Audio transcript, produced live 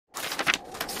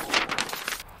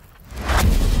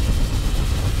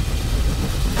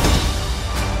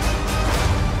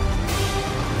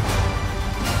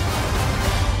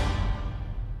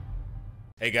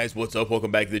Hey guys, what's up? Welcome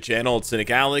back to the channel. It's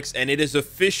Cynicalex, and it is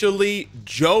officially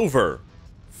joever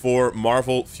for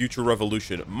Marvel Future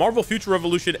Revolution. Marvel Future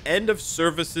Revolution end of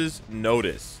services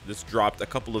notice. This dropped a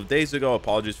couple of days ago.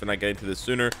 Apologies for not getting to this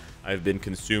sooner. I've been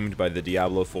consumed by the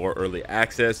Diablo 4 early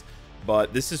access,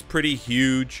 but this is pretty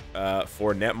huge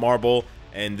for Netmarble,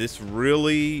 and this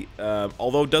really,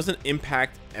 although it doesn't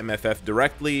impact MFF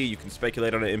directly, you can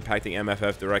speculate on it impacting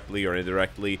MFF directly or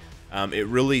indirectly. It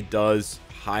really does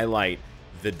highlight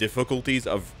the difficulties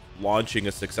of launching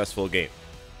a successful game.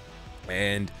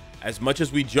 And as much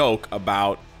as we joke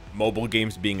about mobile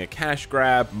games being a cash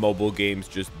grab, mobile games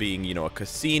just being, a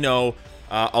casino,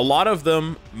 a lot of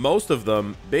them, most of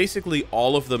them, basically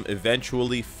all of them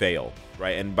eventually fail,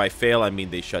 right? And by fail, I mean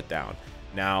they shut down.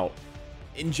 Now,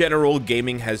 in general,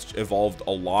 gaming has evolved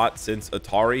a lot since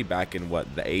Atari back in,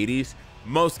 the 80s.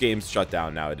 Most games shut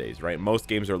down nowadays, right? Most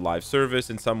games are live service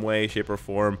in some way, shape, or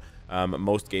form.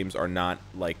 Most games are not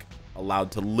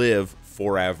allowed to live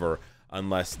forever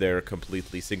unless they're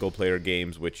completely single-player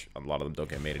games, which a lot of them don't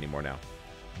get made anymore now.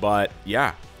 But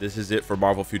yeah, this is it for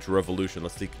Marvel Future Revolution.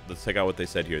 Let's check out what they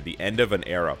said here. The end of an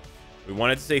era. We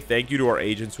wanted to say thank you to our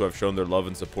agents who have shown their love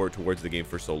and support towards the game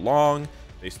for so long.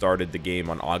 They started the game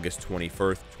on August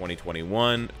 21st,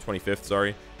 25th,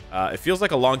 sorry. It feels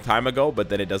like a long time ago, but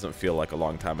then it doesn't feel like a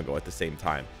long time ago at the same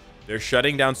time. They're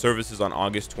shutting down services on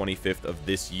August 25th of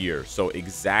this year. So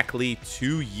exactly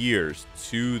 2 years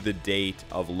to the date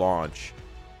of launch,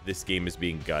 this game is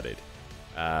being gutted.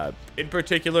 In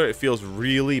particular, it feels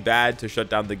really bad to shut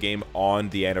down the game on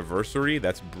the anniversary.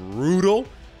 That's brutal.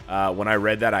 When I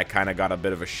read that, I kind of got a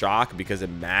bit of a shock, because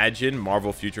imagine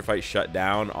Marvel Future Fight shut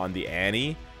down on the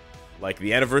Annie. Like,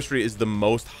 the anniversary is the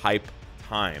most hype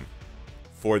time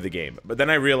for the game. But then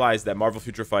I realized that Marvel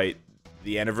Future Fight,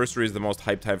 the anniversary is the most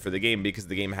hype time for the game because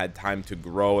the game had time to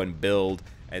grow and build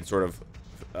and sort of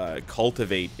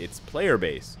cultivate its player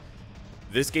base.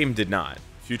 This game did not.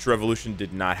 Future Revolution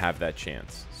did not have that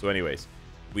chance. So anyways,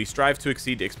 we strive to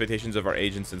exceed the expectations of our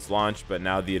agents since launch, but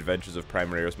now the adventures of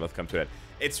Primary Heroes must come to an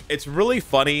end. It's really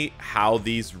funny how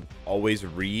these always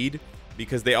read,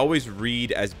 because they always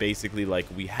read as basically like,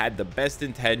 we had the best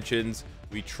intentions,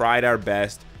 we tried our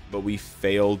best, but we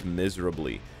failed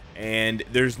miserably. And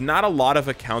there's not a lot of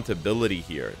accountability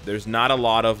here. There's not a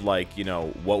lot of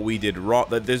what we did wrong.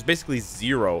 There's basically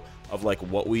zero of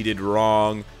what we did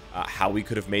wrong, how we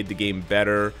could have made the game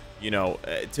better.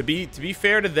 To be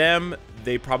fair to them,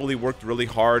 they probably worked really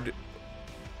hard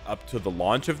up to the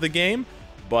launch of the game.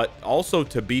 But also,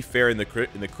 to be fair in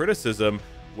the criticism,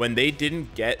 when they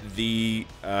didn't get the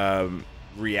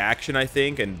reaction, I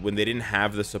think, and when they didn't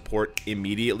have the support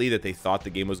immediately that they thought the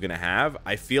game was going to have,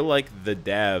 I feel like the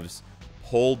devs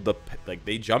pulled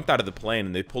they jumped out of the plane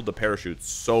and they pulled the parachute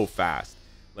so fast.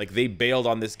 They bailed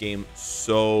on this game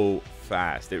so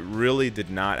fast. It really did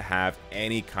not have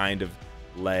any kind of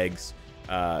legs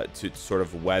to sort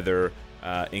of weather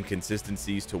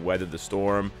inconsistencies, to weather the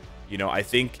storm. I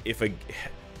think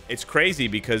it's crazy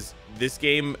because this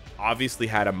game obviously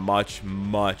had a much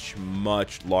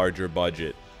larger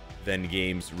budget than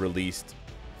games released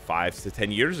 5 to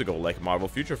 10 years ago, like Marvel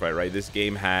Future Fight, right? This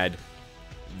game had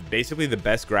basically the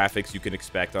best graphics you can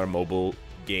expect on a mobile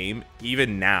game.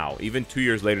 Even now, even 2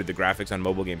 years later, the graphics on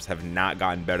mobile games have not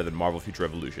gotten better than Marvel Future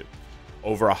Revolution.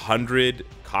 Over 100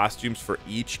 costumes for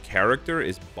each character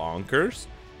is bonkers,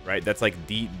 right? That's like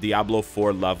Diablo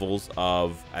 4 levels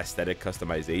of aesthetic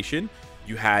customization.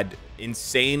 You had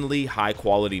insanely high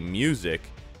quality music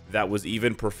that was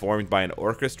even performed by an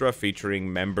orchestra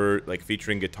featuring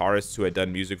guitarists who had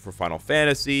done music for Final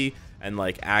Fantasy and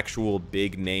actual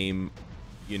big name,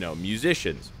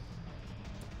 musicians.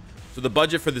 So the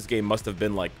budget for this game must have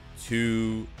been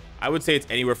I would say it's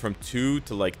anywhere from 2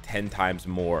 to 10 times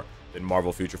more than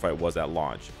Marvel Future Fight was at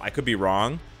launch. I could be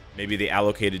wrong. Maybe they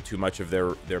allocated too much of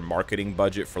their marketing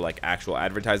budget for actual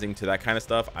advertising to that kind of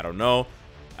stuff. I don't know.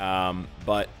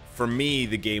 But for me,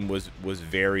 the game was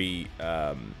very,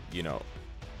 had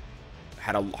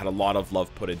a lot of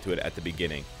love put into it at the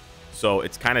beginning. So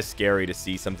it's kind of scary to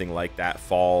see something like that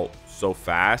fall so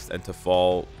fast, and to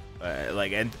fall,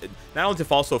 and not only to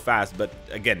fall so fast, but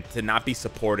again, to not be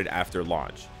supported after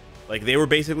launch. They were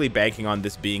basically banking on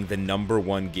this being the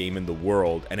 #1 game in the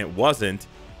world, and it wasn't.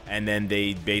 And then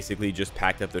they basically just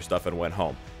packed up their stuff and went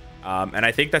home. And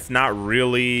I think that's not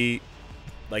really...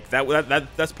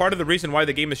 that's part of the reason why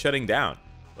the game is shutting down.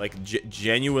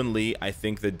 Genuinely, I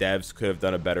think the devs could have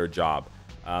done a better job.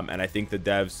 And I think the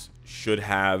devs should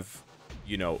have,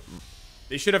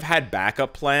 they should have had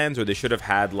backup plans, or they should have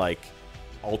had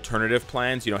alternative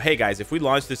plans. You know, hey guys, if we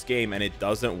launch this game and it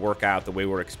doesn't work out the way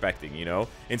we're expecting, you know,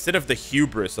 instead of the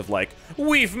hubris of like,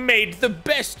 we've made the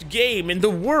best game in the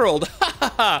world,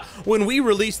 when we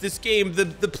release this game, the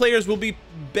players will be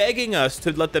begging us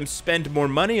to let them spend more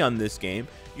money on this game.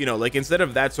 You know, like, instead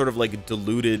of that sort of like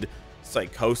deluded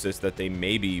psychosis that they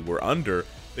maybe were under,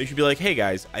 they should be like, hey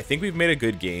guys, I think we've made a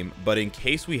good game, but in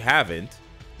case we haven't,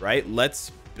 right,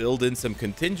 let's build in some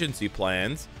contingency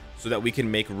plans so that we can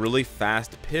make really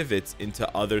fast pivots into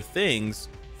other things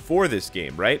for this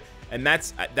game, right? And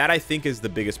that I think is the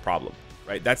biggest problem,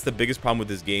 right? That's the biggest problem with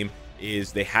this game,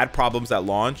 is they had problems at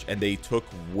launch and they took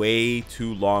way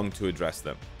too long to address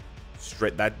them.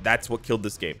 That's what killed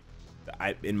this game.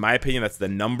 In my opinion, that's the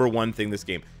 #1 thing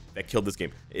that killed this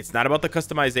game. It's not about the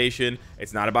customization.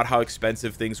 It's not about how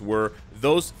expensive things were.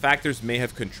 Those factors may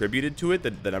have contributed to it,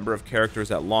 the number of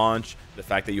characters at launch, the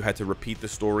fact that you had to repeat the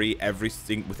story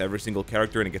with every single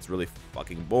character and it gets really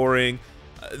fucking boring.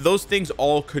 Those things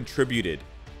all contributed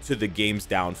to the game's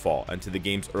downfall and to the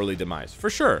game's early demise, for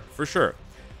sure.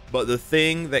 But the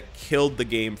thing that killed the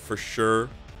game for sure,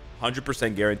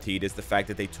 100% guaranteed, is the fact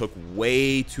that they took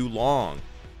way too long.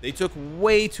 They took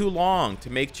way too long to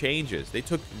make changes. They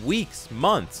took weeks,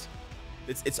 months.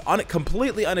 It's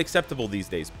completely unacceptable these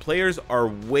days. Players are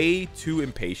way too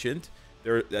impatient.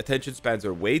 Their attention spans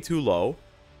are way too low,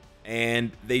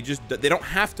 and they don't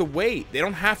have to wait. They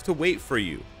don't have to wait for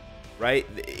you, right?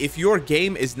 If your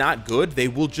game is not good, they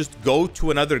will just go to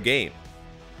another game.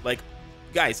 Like,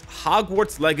 guys,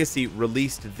 Hogwarts Legacy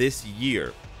released this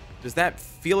year. Does that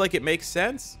feel like it makes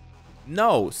sense?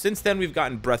 No. Since then, we've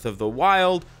gotten Breath of the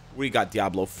Wild, we got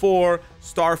Diablo 4,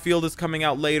 Starfield is coming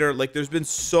out later. Like, there's been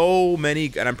so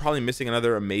many, and I'm probably missing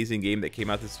another amazing game that came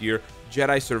out this year.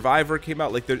 Jedi Survivor came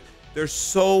out. Like, there's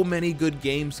so many good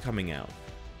games coming out.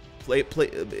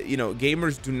 You know,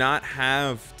 gamers do not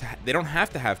have to, they don't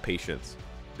have to have patience.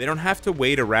 They don't have to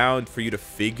wait around for you to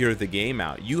figure the game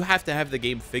out. You have to have the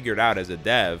game figured out as a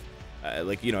dev,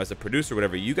 like, you know, as a producer,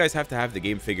 whatever. You guys have to have the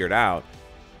game figured out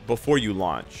before you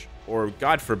launch, or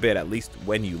God forbid, at least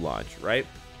when you launch, right?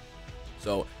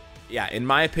 So yeah, in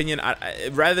my opinion,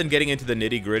 rather than getting into the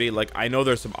nitty gritty, like, I know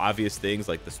there's some obvious things,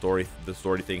 like the story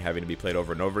thing having to be played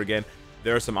over and over again.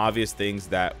 There are some obvious things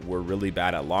that were really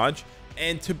bad at launch,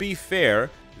 and to be fair,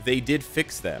 they did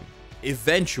fix them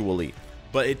eventually,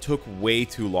 but it took way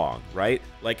too long, right?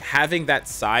 Like, having that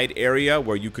side area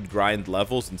where you could grind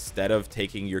levels instead of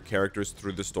taking your characters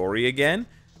through the story again,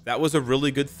 that was a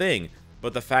really good thing.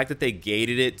 But the fact that they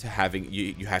gated it to having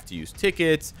you have to use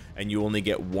tickets, and you only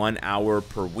get 1 hour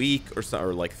per week,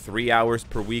 or like 3 hours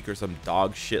per week, or some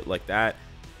dog shit like that,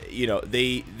 you know,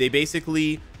 they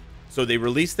basically, so they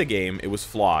released the game, it was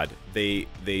flawed. They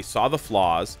saw the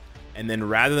flaws, and then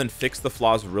rather than fix the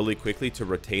flaws really quickly to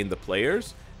retain the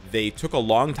players, they took a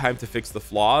long time to fix the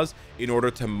flaws in order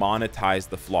to monetize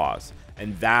the flaws.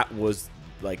 And that was,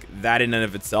 like, that in and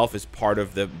of itself is part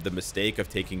of the mistake of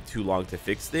taking too long to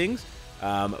fix things.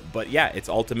 But yeah, it's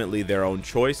ultimately their own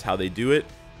choice how they do it.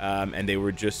 And they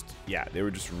were just,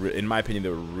 in my opinion, they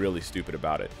were really stupid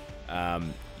about it.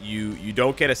 You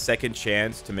don't get a second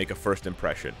chance to make a first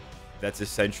impression. That's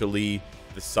essentially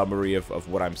the summary of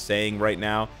what I'm saying right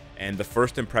now. And the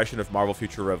first impression of Marvel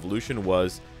Future Revolution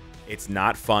was, it's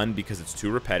not fun because it's too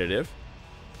repetitive.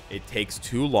 It takes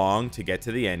too long to get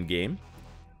to the end game,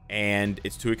 and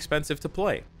it's too expensive to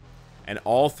play. And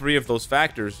all three of those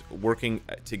factors working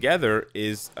together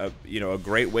is a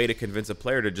great way to convince a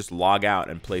player to just log out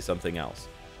and play something else,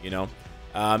 you know?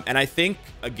 And I think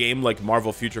a game like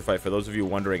Marvel Future Fight, for those of you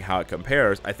wondering how it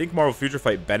compares, I think Marvel Future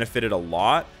Fight benefited a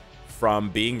lot from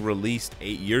being released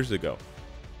 8 years ago.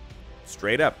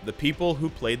 Straight up, the people who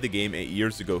played the game 8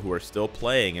 years ago, who are still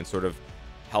playing and sort of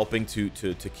helping to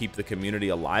keep the community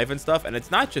alive and stuff. And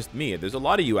it's not just me. There's a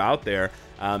lot of you out there.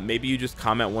 Maybe you just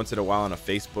comment once in a while on a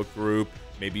Facebook group.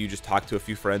 Maybe you just talk to a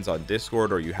few friends on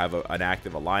Discord, or you have an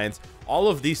active alliance. All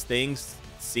of these things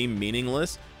seem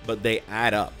meaningless, but they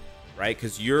add up, right?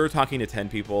 Because you're talking to 10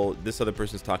 people. This other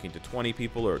person's talking to 20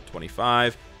 people or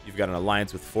 25. You've got an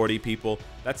alliance with 40 people.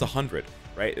 That's 100.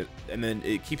 Right? And then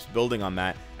it keeps building on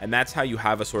that, and that's how you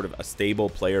have a sort of a stable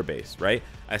player base, right?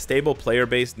 A stable player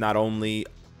base not only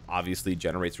obviously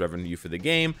generates revenue for the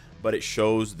game, but it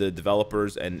shows the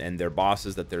developers and their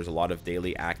bosses that there's a lot of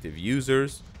daily active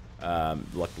users,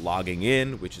 like logging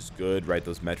in, which is good, right?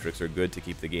 Those metrics are good to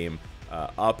keep the game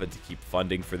up and to keep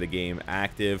funding for the game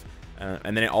active.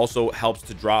 And then it also helps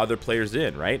to draw other players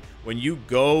in, right? When you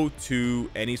go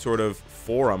to any sort of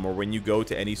forum, or when you go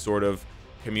to any sort of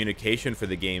communication for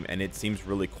the game and it seems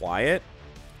really quiet,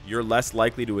 you're less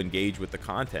likely to engage with the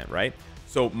content, right?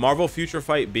 So Marvel Future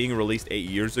Fight being released 8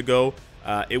 years ago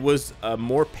It was a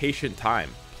more patient time.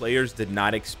 Players did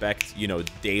not expect, you know,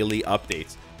 daily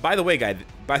updates. By the way,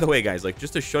 guys, like,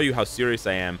 just to show you how serious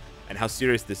I am and how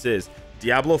serious this is,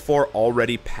 Diablo 4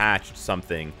 already patched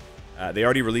something. They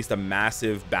already released a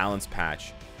massive balance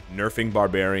patch, nerfing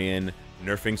Barbarian,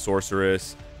 nerfing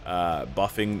Sorceress,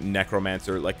 buffing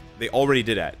Necromancer. Like, they already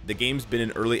did that. The game's been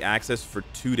in early access for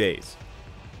 2 days.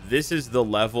 This is the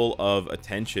level of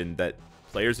attention that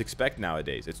players expect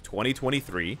nowadays. It's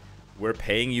 2023. We're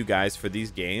paying you guys for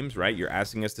these games, right? You're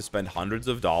asking us to spend hundreds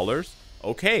of dollars.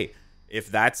 Okay, if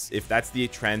that's the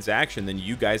transaction, then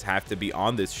you guys have to be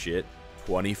on this shit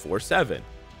 24/7,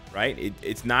 right?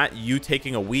 It's not you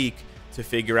taking a week to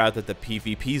figure out that the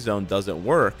PvP zone doesn't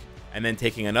work and then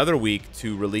taking another week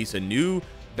to release a new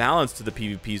balance to the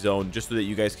PvP zone just so that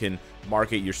you guys can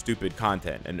market your stupid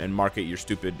content and market your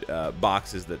stupid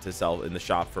boxes to sell in the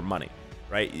shop for money,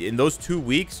 right? In those 2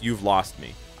 weeks, you've lost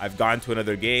me. I've gone to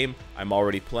another game. I'm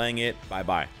already playing it.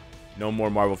 Bye-bye. No more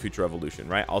Marvel Future Revolution,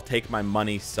 right? I'll take my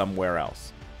money somewhere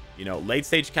else. You know,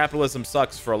 late-stage capitalism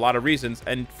sucks for a lot of reasons,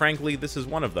 and frankly, this is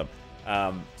one of them.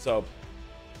 So,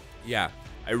 yeah,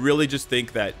 I really just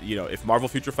think that, you know, if Marvel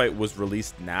Future Fight was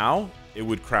released now, it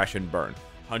would crash and burn,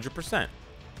 100%.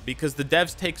 Because the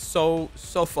devs take so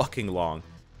fucking long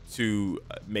to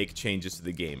make changes to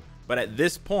the game. But at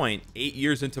this point, 8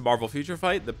 years into Marvel Future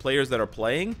Fight, the players that are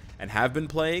playing and have been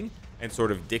playing and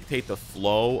sort of dictate the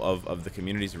flow of the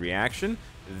community's reaction,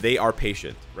 they are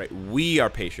patient, right? We are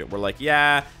patient. We're like,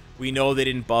 yeah, we know they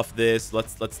didn't buff this.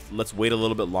 Let's wait a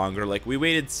little bit longer. Like, we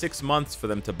waited 6 months for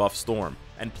them to buff Storm,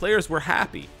 and players were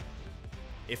happy.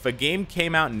 If a game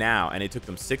came out now and it took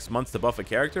them 6 months to buff a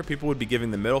character, people would be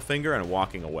giving the middle finger and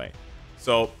walking away.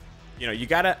 So, you know, you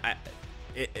gotta.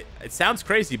 It sounds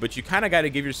crazy, but you kind of got to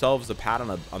give yourselves a pat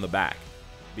on the back,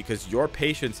 because your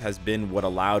patience has been what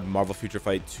allowed Marvel Future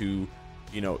Fight to,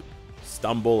 you know,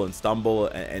 stumble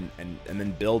and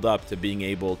then build up to being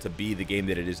able to be the game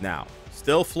that it is now.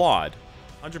 Still flawed,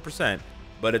 100%,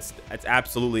 but it's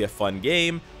absolutely a fun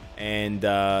game, and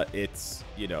it's,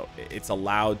 you know, it's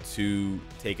allowed to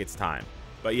take its time.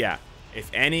 But yeah, if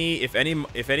any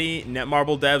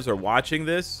Netmarble devs are watching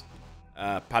this,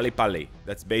 pali pali.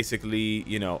 That's basically,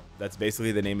 you know, that's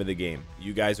basically the name of the game.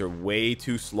 You guys are way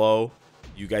too slow.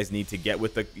 You guys need to get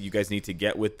with the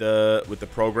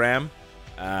program,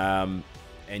 and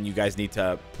you guys need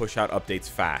to push out updates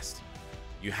fast.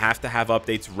 You have to have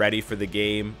updates ready for the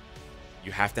game.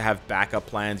 You have to have backup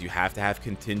plans. You have to have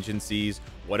contingencies.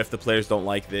 What if the players don't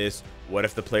like this? What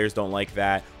if the players don't like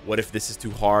that? What if this is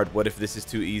too hard? What if this is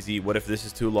too easy? What if this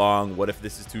is too long? What if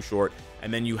this is too short?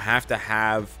 And then you have to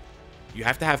have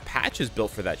patches built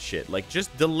for that shit. Like,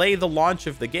 just delay the launch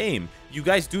of the game. You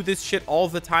guys do this shit all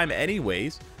the time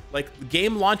anyways. Like,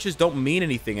 game launches don't mean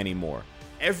anything anymore.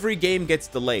 Every game gets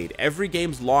delayed. Every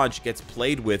game's launch gets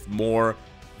played with more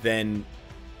than,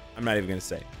 I'm not even gonna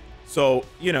say. So,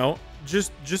 you know,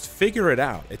 just figure it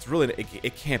out. It's really,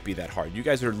 it can't be that hard. You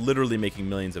guys are literally making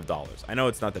millions of dollars. I know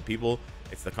it's not the people,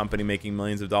 it's the company making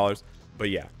millions of dollars,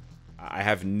 but yeah, I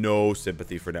have no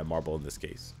sympathy for Netmarble in this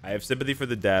case. I have sympathy for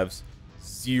the devs,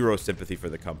 zero sympathy for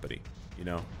the company. You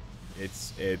know,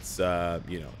 it's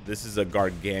you know, this is a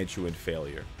gargantuan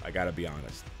failure. I gotta be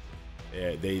honest.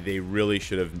 They really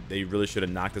should have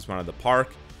knocked this one out of the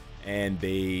park, and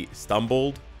they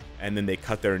stumbled, and then they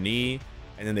cut their knee,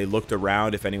 and then they looked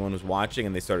around if anyone was watching,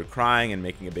 and they started crying and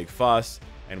making a big fuss,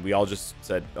 and we all just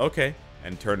said okay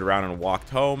and turned around and walked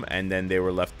home, and then they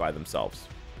were left by themselves.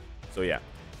 So yeah,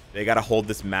 they got to hold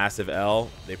this massive L.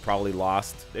 They probably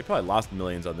lost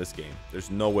millions on this game. There's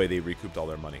no way they recouped all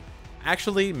their money.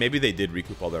 Actually, maybe they did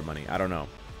recoup all their money. I don't know.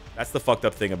 That's the fucked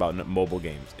up thing about mobile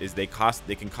games, is they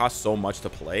can cost so much to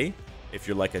play if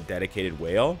you're like a dedicated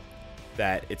whale,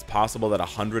 that it's possible that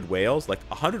 100 whales, like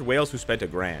 100 whales who spent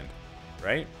 $1,000,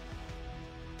 right?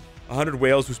 100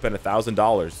 whales who spent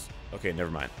 $1,000. Okay, never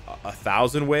mind.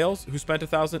 1,000 whales who spent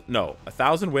 1,000? No,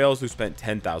 1,000 whales who spent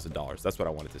 $10,000. That's what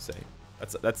I wanted to say.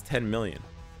 That's 10 million.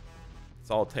 That's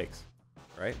all it takes,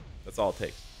 right? That's all it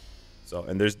takes. So,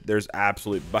 and there's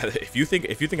absolutely, by the, if you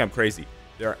think I'm crazy,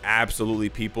 there are absolutely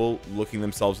people looking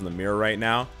themselves in the mirror right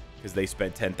now because they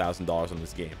spent $10,000 on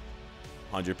this game,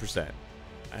 100%.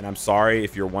 And I'm sorry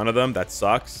if you're one of them. That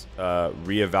sucks.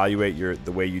 Reevaluate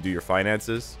the way you do your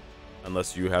finances,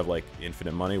 unless you have like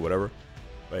infinite money, whatever.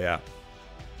 But yeah,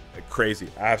 like crazy,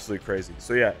 absolutely crazy.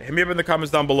 So yeah, hit me up in the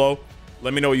comments down below.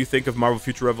 Let me know what you think of Marvel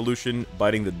Future Revolution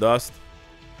biting the dust.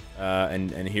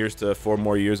 And here's to 4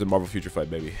 more years of Marvel Future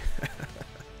Fight, baby.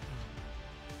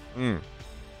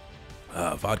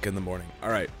 Vodka in the morning. All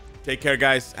right, take care,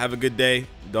 guys. Have a good day.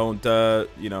 Don't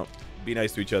you know, be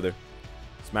nice to each other.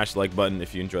 Smash the like button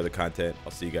if you enjoy the content.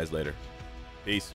 I'll see you guys later. Peace.